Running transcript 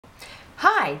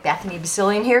Hi, Bethany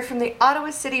Basilian here from the Ottawa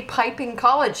City Piping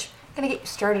College. I'm going to get you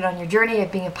started on your journey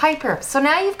of being a piper. So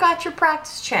now you've got your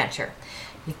practice chanter.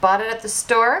 You've bought it at the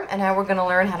store, and now we're going to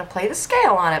learn how to play the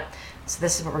scale on it. So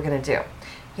this is what we're going to do. You're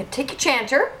going to take your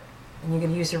chanter, and you're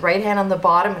going to use your right hand on the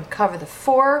bottom and cover the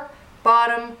 4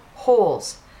 bottom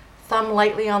holes. Thumb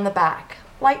lightly on the back.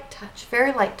 Light touch,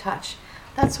 very light touch.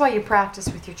 That's why you practice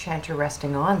with your chanter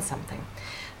resting on something.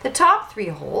 The top 3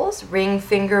 holes, ring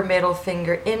finger, middle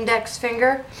finger, index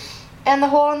finger, and the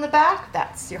hole in the back,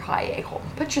 that's your high A hole.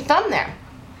 Put your thumb there.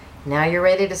 Now you're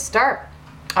ready to start.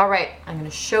 All right, I'm going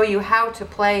to show you how to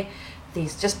play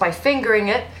these just by fingering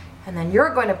it, and then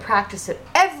you're going to practice it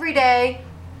every day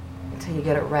until you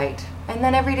get it right. And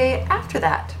then every day after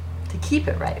that to keep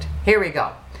it right. Here we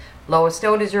go. Lowest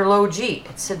note is your low G.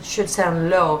 It should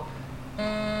sound low.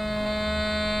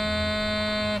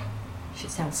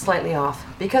 Sounds slightly off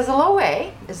because the low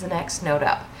A is the next note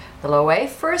up. The low A,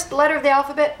 first letter of the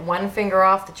alphabet, 1 finger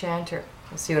off the chanter.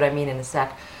 You'll see what I mean in a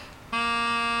sec.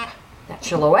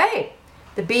 That's your low A.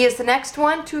 The B is the next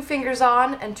one, 2 fingers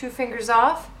on and 2 fingers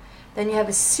off. Then you have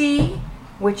a C,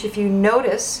 which if you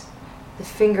notice, the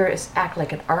fingers act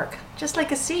like an arc, just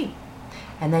like a C.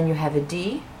 And then you have a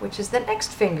D, which is the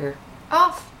next finger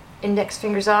off. Index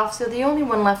fingers off, so the only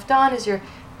one left on is your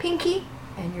pinky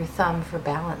and your thumb for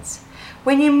balance.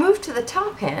 When you move to the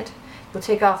top hand, you'll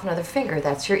take off another finger.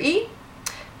 That's your E.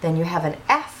 Then you have an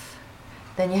F.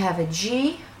 Then you have a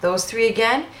G. Those 3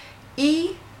 again.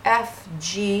 E, F,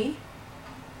 G.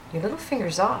 Your little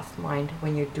finger's off, mind,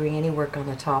 when you're doing any work on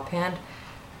the top hand.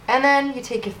 And then you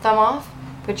take your thumb off,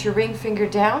 put your ring finger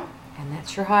down, and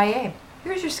that's your high A.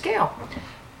 Here's your scale.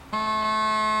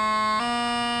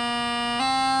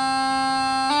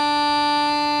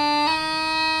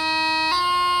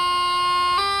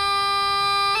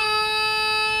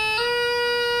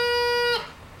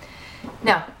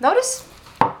 Now, notice,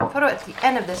 photo at the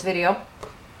end of this video,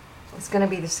 it's going to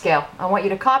be the scale. I want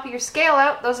you to copy your scale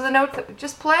out. Those are the notes that we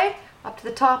just play, up to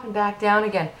the top and back down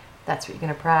again. That's what you're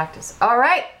going to practice. All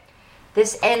right,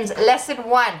 this ends lesson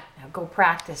 1. Now go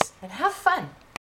practice and have fun.